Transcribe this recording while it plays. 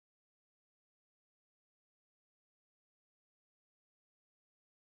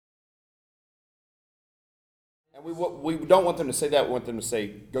And we don't want them to say that. We want them to say,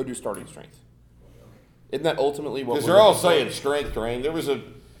 go do starting strength. Isn't that ultimately what? Because they're all saying strength training. There was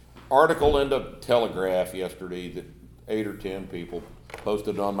an article in the Telegraph yesterday that 8 or 10 people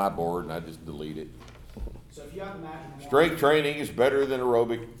posted on my board, and I just deleted it. So if you have to imagine Strength training is better than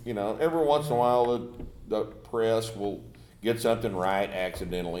aerobic. You know, every once in a while the press will get something right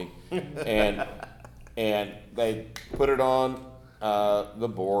accidentally, and they put it on the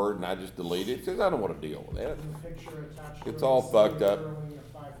board, and I just delete it because I don't want to deal with that. It's all fucked up.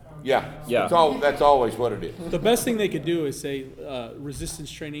 Yeah. That's always what it is. The best thing they could do is say resistance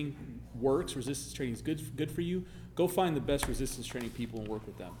training works. Resistance training is good for you. Go find the best resistance training people and work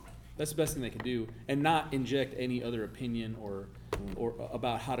with them. That's the best thing they can do, and not inject any other opinion or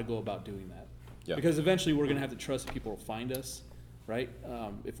about how to go about doing that. Yeah. Because eventually we're going to have to trust that people will find us, right?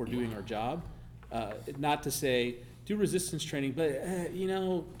 If we're doing our job, not to say do resistance training, but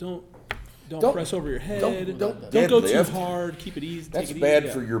don't press over your head. Don't go too deadlift. hard. Keep it easy. That's take it bad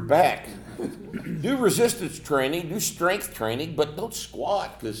easy. for your back. Do resistance training, do strength training, but don't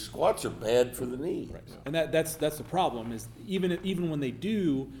squat because squats are bad for the knee. Right. And that's the problem is even when they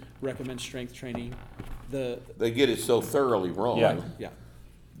do recommend strength training, They get it so thoroughly wrong Yeah. yeah.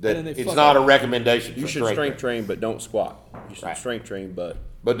 that And then they it's fuck not up. a recommendation You for should strength train, but don't squat. You should Right. strength train, but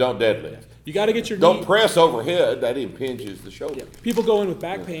But don't deadlift. You got to get your Don't knee. press overhead. That impinges the shoulder. Yeah. People go in with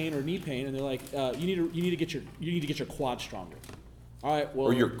back pain or knee pain, and they're like, you need to get your quad stronger. All right, well,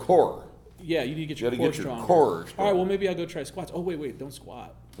 Or your core. yeah, you need to get your gotta core get your stronger. core All right, stronger. well maybe I'll go try squats. Oh wait, don't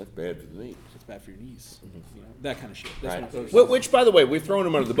squat. That's bad for the knee. It's bad for your knees. You know, that kind of shit. That's Right. what those- which, by the way, we're throwing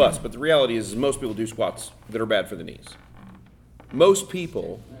them under the bus. But the reality is most people do squats that are bad for the knees. Most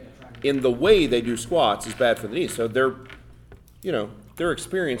people, in the way they do squats, is bad for the knees. So their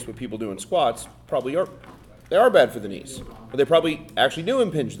experience with people doing squats probably are bad for the knees. But they probably actually do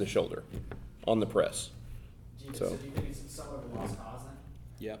impinge the shoulder on the press. So do you think it's somewhat of a lost cause then?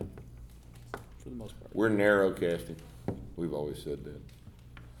 Yeah, for the most part. We're narrow casting. We've always said that.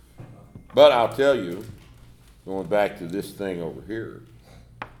 But I'll tell you, going back to this thing over here,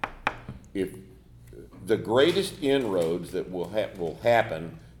 if the greatest inroads that will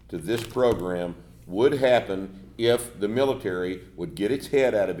happen to this program would happen if the military would get its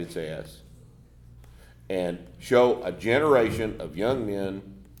head out of its ass and show a generation of young men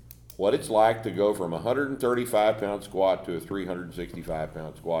what it's like to go from a 135-pound squat to a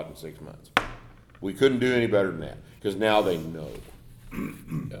 365-pound squat in 6 months. We couldn't do any better than that because now they know.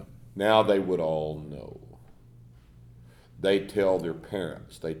 Yeah. Now they would all know. They tell their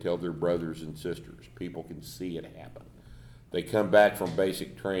parents. They tell their brothers and sisters. People can see it happen. They come back from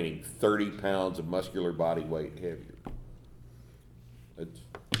basic training 30 pounds of muscular body weight heavier. It's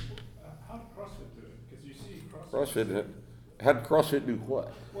How did CrossFit do it? Because you see CrossFit. How did CrossFit do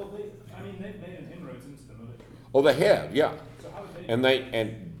what? Well, they've made an inroads into the military. Oh, they have, yeah. So how did they?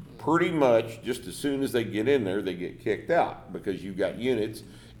 And pretty much just as soon as they get in there, they get kicked out because you've got units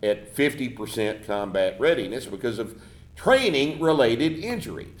at 50% combat readiness because of training-related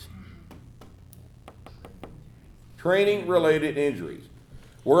injuries. Training-related injuries.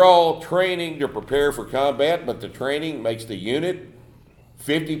 We're all training to prepare for combat, but the training makes the unit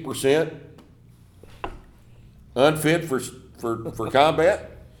 50% unfit for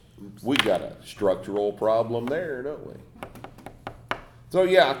combat. We got a structural problem there, don't we? So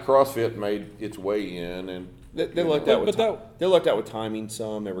yeah, CrossFit made its way in, and They looked at with But they looked at with timing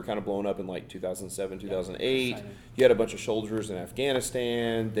some. They were kind of blown up in like 2007, 2008. You had a bunch of soldiers in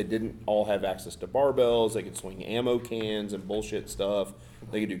Afghanistan. They didn't all have access to barbells. They could swing ammo cans and bullshit stuff.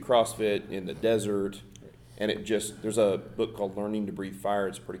 They could do CrossFit in the desert. And there's a book called Learning to Breathe Fire.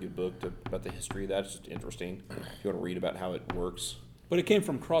 It's a pretty good book about the history of that. It's just interesting if you want to read about how it works. But it came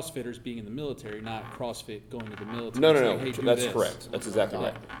from CrossFitters being in the military, not CrossFit going to the military. No. saying, "Hey, do That's this." correct. That's exactly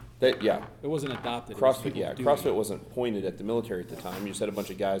right. Yeah. It wasn't adopted. it was CrossFit, people yeah. doing CrossFit it. wasn't pointed at the military at the time. You just had a bunch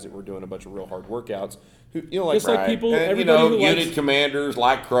of guys that were doing a bunch of real hard workouts. Who, like, Just like people, And, everybody who unit likes, commanders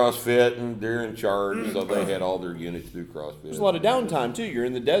like CrossFit, and they're in charge, so they had all their units through CrossFit. there's a lot of downtime too. You're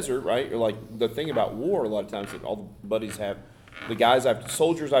in the desert, right? You're like the thing about war. A lot of times, that all the buddies have,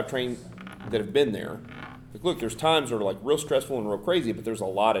 soldiers I've trained that have been there. Like, look, there's times that are like real stressful and real crazy, but there's a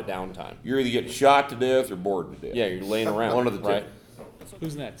lot of downtime. You're either getting shot to death or bored to death. Yeah, you're laying around. One of the right? two.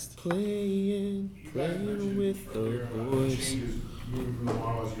 who's next? Playing with the boys. Changes moving from the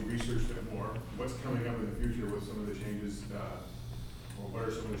model as you researched it more. What's coming up in the future with some of the changes, or what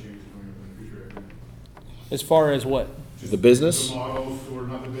are some of the changes coming up in the future? As far as what? The business? The models, or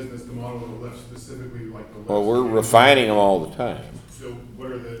not the business, the model of the left specifically, like the left. Well, we're refining them all the time. So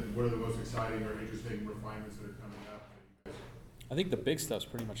what are the most exciting or interesting refinements that are coming up? I think the big stuff's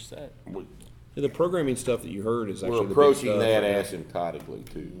pretty much set. The programming stuff that you heard is actually We're the big approaching stuff that right now.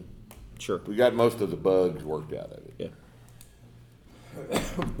 asymptotically too. Sure. We got most of the bugs worked out of it. Yeah.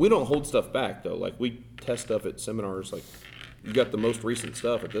 We don't hold stuff back though. Like we test stuff at seminars. Like you got the most recent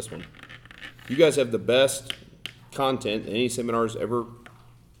stuff at this one. You guys have the best content any seminars ever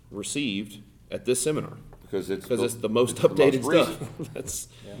received at this seminar Because it's the most it's the updated recent. stuff. That's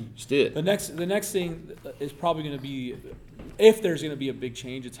just it. The next thing is probably going to be, if there's going to be a big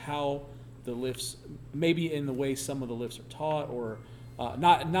change, it's how the lifts, maybe in the way some of the lifts are taught, or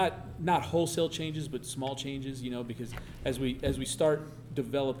not wholesale changes, but small changes. You know, because as we start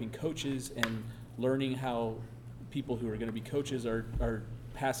developing coaches and learning how people who are going to be coaches are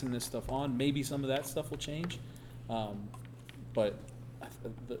passing this stuff on, maybe some of that stuff will change. But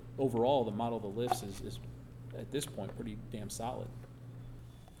overall, the model of the lifts is at this point pretty damn solid.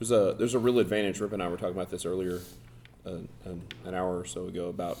 There's a real advantage. Rip and I were talking about this earlier, an hour or so ago,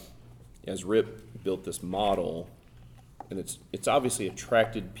 about as Rip built this model, and it's obviously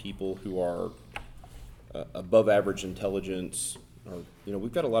attracted people who are above average intelligence, or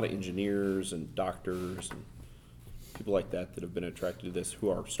we've got a lot of engineers and doctors and people like that have been attracted to this, who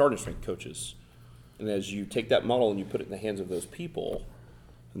are starting strength coaches. And as you take that model and you put it in the hands of those people,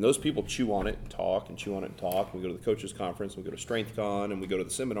 and those people chew on it and talk and chew on it and talk. We go to the coaches conference, and we go to StrengthCon, and we go to the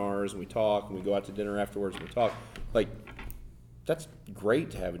seminars, and we talk, and we go out to dinner afterwards, and we talk. Like, that's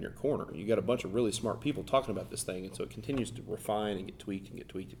great to have in your corner. You got a bunch of really smart people talking about this thing, and so it continues to refine and get tweaked and get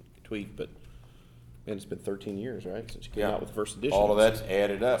tweaked and get tweaked. But man, it's been 13 years, right, since you came out with the first edition. All of that's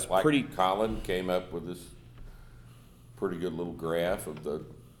added up. Like pretty- Colin came up with this pretty good little graph of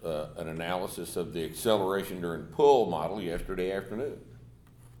an analysis of the acceleration during pull model yesterday afternoon.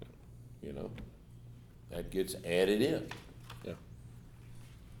 That gets added in. Yeah.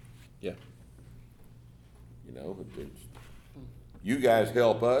 Yeah. You guys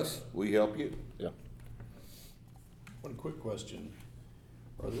help us, we help you. Yeah. One quick question.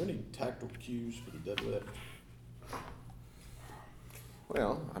 Are there any tactical cues for the deadlift?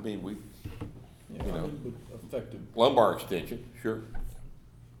 Well, I mean, With effective lumbar extension, sure.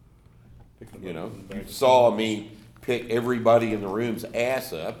 picking them up from the back You of saw the me pick everybody in the room's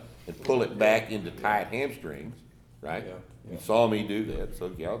ass up and pull it back into tight hamstrings, right? Yeah, You yeah. saw me do that,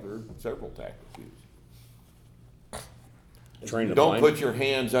 so yeah, there are several tactical cues. Train a Don't plane. put your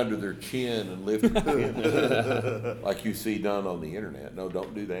hands under their chin and lift your chin like you see done on the internet. No,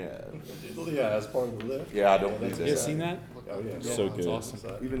 don't do that. Yeah, that's part of the lift. Yeah, I don't do that's that. You guys seen that? Oh, yeah. So That's good.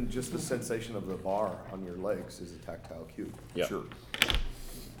 awesome. Even just the sensation of the bar on your legs is a tactile cue. Yeah. Sure.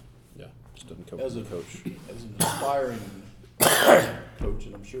 Yeah. Just doesn't come As from a the coach. as an aspiring coach,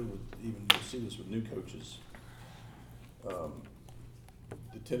 and I'm sure even you'll see this with new coaches,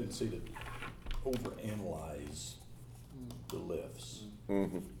 the tendency to overanalyze the lifts.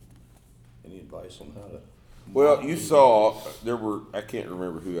 Mm-hmm. Any advice on how to? Well, you saw, I can't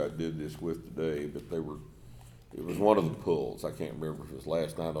remember who I did this with today, but it was one of the pulls. I can't remember if it was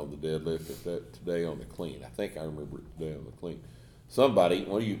last night on the deadlift or today on the clean. I think I remember it today on the clean. Somebody,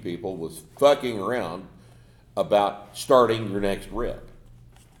 one of you people, was fucking around about starting your next rep.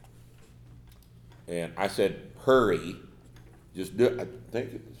 And I said, hurry, just do it. I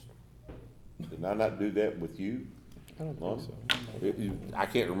think it was, did I not do that with you? I don't think so. I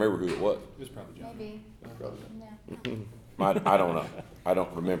can't remember who it was. Maybe, Probably. yeah. I don't know. I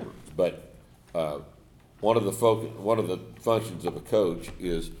don't remember. But one of the functions of a coach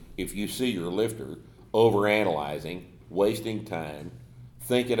is if you see your lifter overanalyzing, wasting time,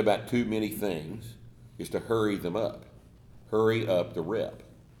 thinking about too many things, is to hurry them up. Hurry up the rep.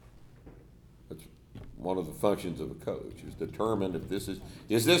 That's one of the functions of a coach, is determine if this is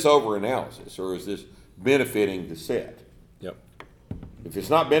this overanalysis or is this benefiting the set. Yep. If it's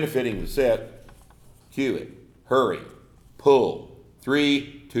not benefiting the set, cue it. Hurry. Pull.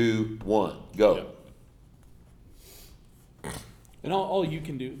 3, 2, 1. Go. And all you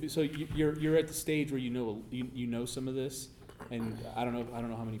can do, so you're at the stage where you know some of this, and I don't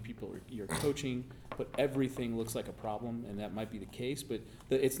know how many people you're coaching, but everything looks like a problem, and that might be the case. But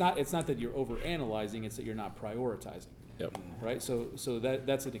it's not that you're over analyzing; it's that you're not prioritizing. Yep. Right. So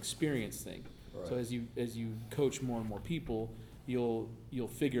that's an experience thing. So Right. as you coach more and more people, you'll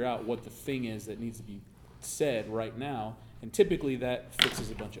figure out what the thing is that needs to be said right now, and typically that fixes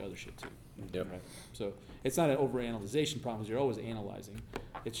a bunch of other shit too. Yep. Right? So it's not an overanalyzation problem because you're always analyzing.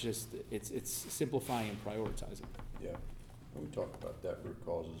 It's just it's simplifying and prioritizing. Yeah, we talked about that, root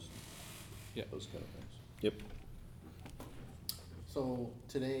causes, Yeah. those kind of things. Yep. So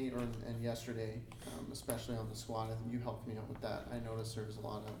today and yesterday, especially on the squat, and you helped me out with that. I noticed there was a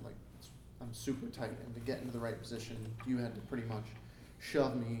lot of I'm super tight, and to get into the right position, you had to pretty much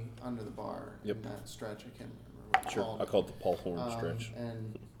shove me under the bar Yep. in that stretch. I can't remember what it's Sure, called. I call it the Paul Horn stretch.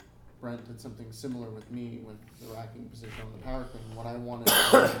 And Brent did something similar with me with the racking position on the power clean. What I wanted to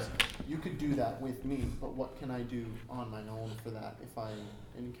do is, you could do that with me, but what can I do on my own for that if I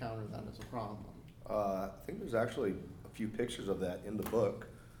encounter that as a problem? I think there's actually a few pictures of that in the book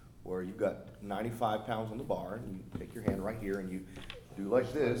where you've got 95 pounds on the bar and you take your hand right here and you do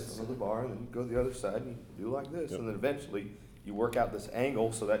like this on the bar and then you go to the other side and you do like this. And then eventually you work out this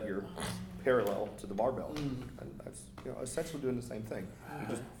angle so that you're parallel to the barbell. And that's, essentially doing the same thing. You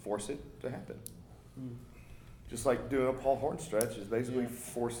just force it to happen. Just like doing a Paul Horn stretch is basically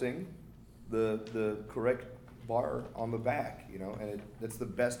forcing the correct bar on the back, and that's the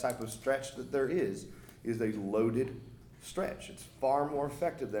best type of stretch that there is a loaded stretch. It's far more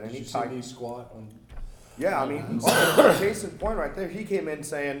effective than Did any you see type. me squat on? Yeah, I mean, case in point right there, he came in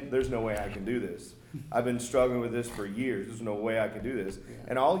saying, there's no way I can do this. I've been struggling with this for years. There's no way I can do this.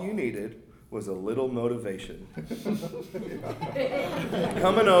 And all you needed was a little motivation.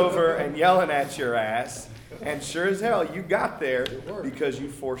 Coming over and yelling at your ass, and sure as hell, you got there because you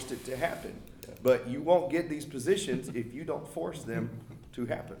forced it to happen. But you won't get these positions if you don't force them to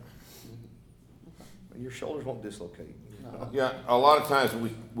happen. And your shoulders won't dislocate. Yeah, a lot of times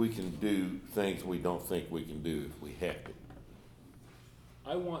we can do things we don't think we can do if we have to.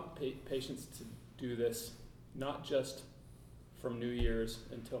 I want patients to do this not just from New Year's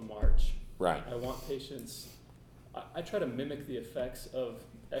until March. Right. I want patients, I try to mimic the effects of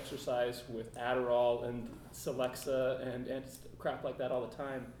exercise with Adderall and Celexa and crap like that all the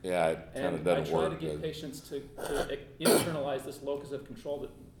time. Yeah, it kind of And doesn't I try work. to get patients to internalize this locus of control that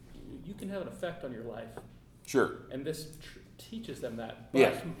you can have an effect on your life. Sure. And this teaches them that.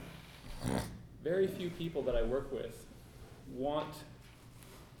 Yes. Very few people that I work with want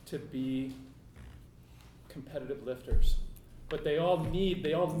to be competitive lifters. But they all need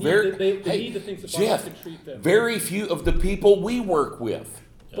they need the things that Jeff, can treat them. very few of the people we work with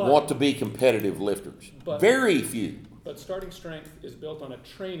want to be competitive lifters. But- Very few. But starting strength is built on a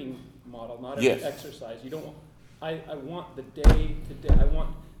training model, not an Yes. exercise. You don't want, I want the day to day. I want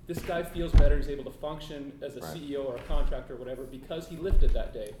this guy feels better. He's able to function as a Right. CEO or a contractor or whatever because he lifted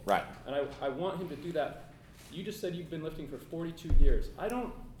that day. Right. And I want him to do that. You just said you've been lifting for 42 years. I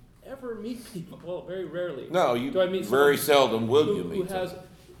don't ever meet people, well, very rarely. No, you Do I meet very someone seldom will who you meet who has someone.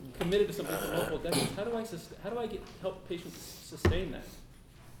 committed to something for multiple decades. How do I help patients sustain that?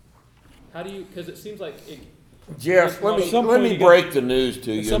 How do you, because it seems like Jeff, At some let point me you break the news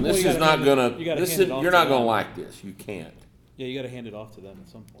to you, some and this point you is gotta not hand it- gonna, you gotta this hand is, it off you're to not them. gonna like this. You can't. Yeah, you got to hand it off to them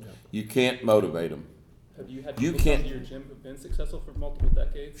at some point. You can't motivate them. have you had You people come can't- to your gym who've been successful for multiple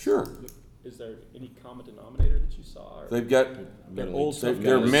decades? Sure. Is there any common denominator that you saw? Or? They've got, They're old they're tough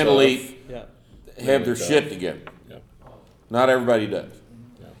they're guys. mentally Yeah. have their shit together. Not everybody does.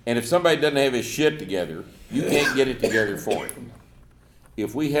 And if somebody doesn't have his shit together, you can't get it together for him.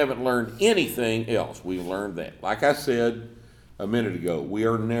 If we haven't learned anything else, we've learned that. Like I said a minute ago, we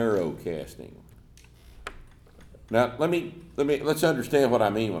are narrow casting. Now, let's understand what I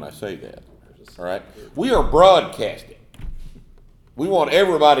mean when I say that. All right? We are broadcasting. We want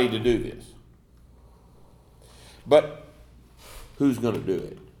everybody to do this. But who's going to do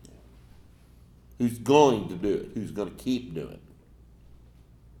it? Who's going to do it? Who's going to keep doing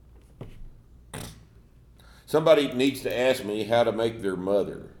it? Somebody needs to ask me how to make their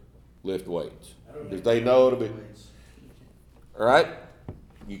mother lift weights. Because they know it'll be. All right?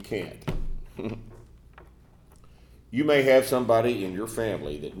 You can't. You may have somebody in your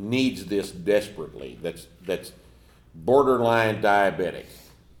family that needs this desperately, that's borderline diabetic,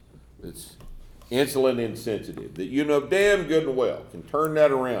 that's insulin insensitive, that you know damn good and well can turn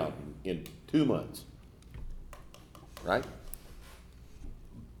that around in 2 months. Right?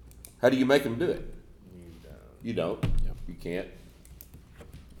 How do you make them do it? You don't. You can't.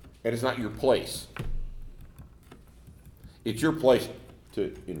 And it's not your place. It's your place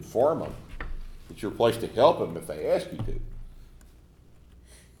to inform them. It's your place to help them if they ask you to.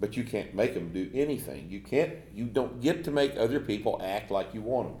 But you can't make them do anything. You don't get to make other people act like you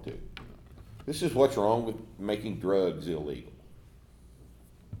want them to. This is what's wrong with making drugs illegal.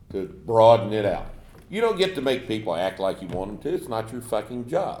 To broaden it out. You don't get to make people act like you want them to. It's not your fucking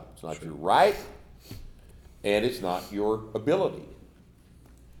job. It's not your right. And it's not your ability.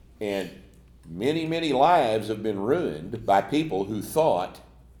 And many, many lives have been ruined by people who thought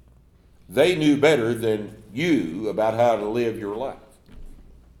they knew better than you about how to live your life.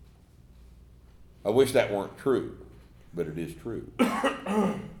 I wish that weren't true, but it is true.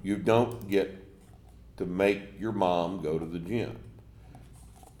 You don't get to make your mom go to the gym.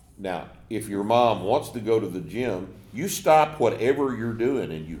 Now, if your mom wants to go to the gym, you stop whatever you're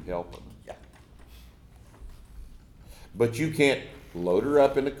doing and you help her. Yeah. But you can't load her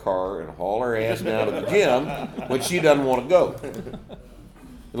up in the car and haul her ass down to the gym when she doesn't want to go.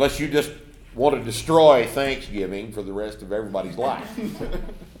 Unless you just want to destroy Thanksgiving for the rest of everybody's life.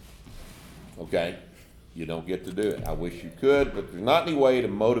 Okay? You don't get to do it. I wish you could, but there's not any way to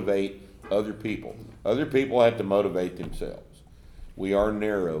motivate other people. Other people have to motivate themselves. We are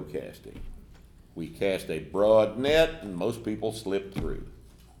narrow casting. We cast a broad net and most people slip through.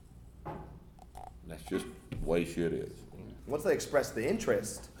 That's just the way shit is. Once they express the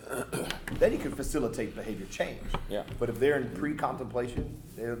interest, then you can facilitate behavior change. Yeah. But if they're in pre-contemplation,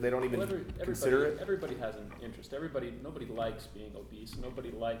 they don't even consider it. Everybody has an interest. Nobody likes being obese.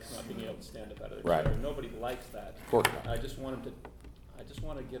 Nobody likes not being able to stand up out of their Right. chair. Nobody likes that. Of course not. I just want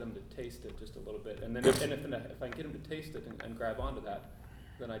to get them to taste it just a little bit, and then if I can get them to taste it and grab onto that,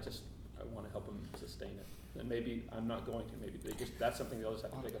 then I want to help them sustain it. And maybe I'm not going to. Maybe that's something they'll just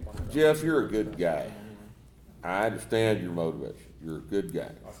have to pick up on. Their own. Jeff, you're a good guy. I understand your motivation. You're a good guy.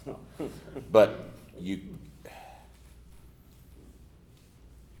 But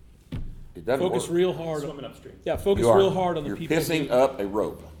it doesn't Focus work. real hard. Swimming upstream. Yeah, focus You are. real hard on the You're people. pissing up a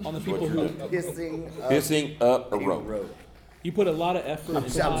rope. On the That's what people you're who doing. Pissing Up a a rope. road. you put a lot of effort and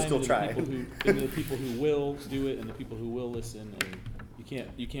I'm time still into trying. the people who will do it and the people who will listen, and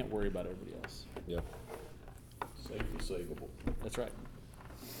you can't worry about everybody else. Yeah. Safe and savable. That's right.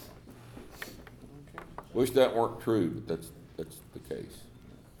 Wish that weren't true, but that's the case.